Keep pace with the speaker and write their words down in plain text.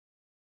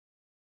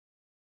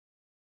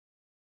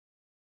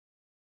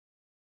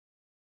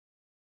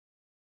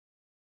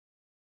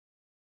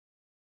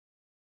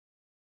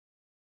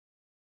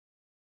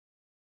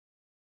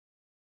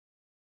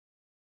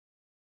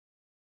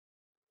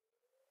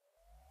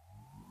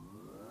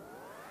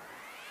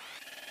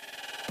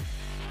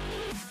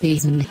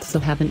These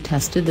NHTSA haven't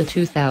tested the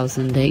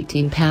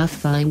 2018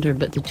 Pathfinder,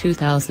 but the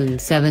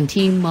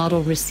 2017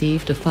 model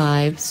received a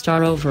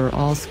 5-star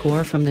overall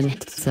score from the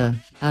NHTSA,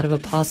 out of a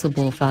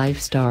possible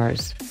 5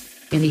 stars.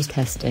 In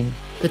e-testing,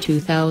 the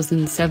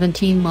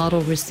 2017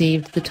 model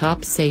received the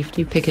Top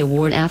Safety Pick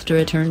Award after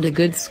it earned a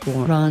good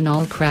score on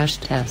all crash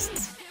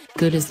tests.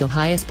 Good is the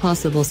highest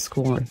possible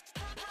score.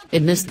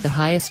 It missed the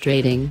highest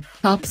rating,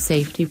 Top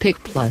Safety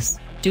Pick Plus,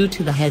 due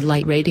to the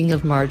headlight rating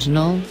of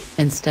marginal,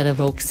 instead of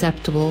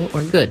acceptable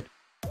or good.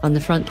 On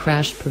the front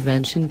crash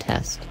prevention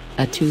test,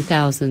 a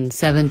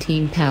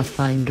 2017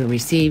 Pathfinder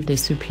received a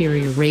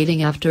superior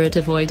rating after it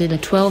avoided a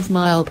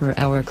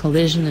 12-mile-per-hour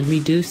collision and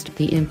reduced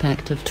the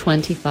impact of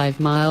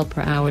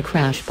 25-mile-per-hour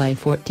crash by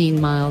 14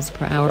 miles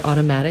per hour.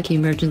 Automatic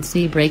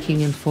emergency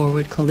braking and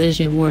forward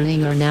collision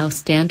warning are now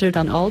standard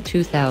on all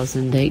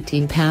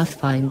 2018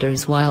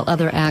 Pathfinders, while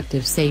other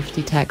active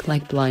safety tech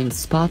like blind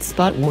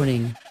spot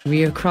warning,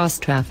 rear cross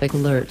traffic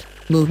alert,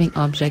 moving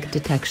object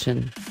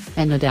detection,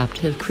 and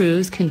adaptive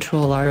cruise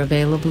control are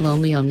available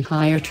only on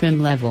higher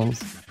trim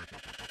levels.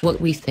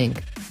 What we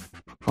think.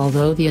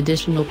 Although the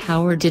additional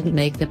power didn't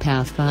make the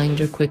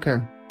Pathfinder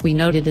quicker, we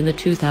noted in the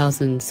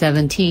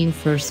 2017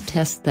 first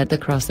test that the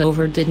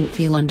crossover didn't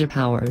feel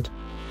underpowered.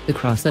 The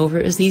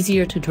crossover is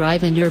easier to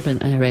drive in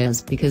urban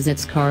areas because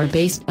its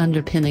car-based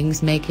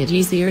underpinnings make it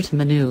easier to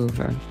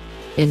maneuver.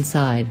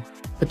 Inside,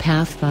 the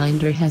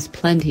Pathfinder has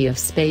plenty of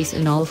space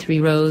in all 3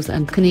 rows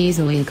and can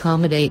easily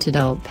accommodate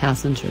adult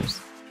passengers.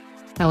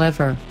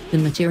 However, the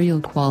material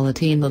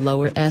quality in the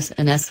lower S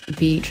and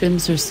SV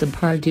trims are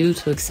subpar due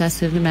to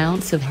excessive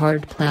amounts of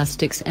hard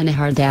plastics and a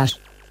hard dash.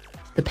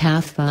 The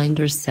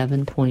Pathfinder's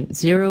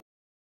 7.0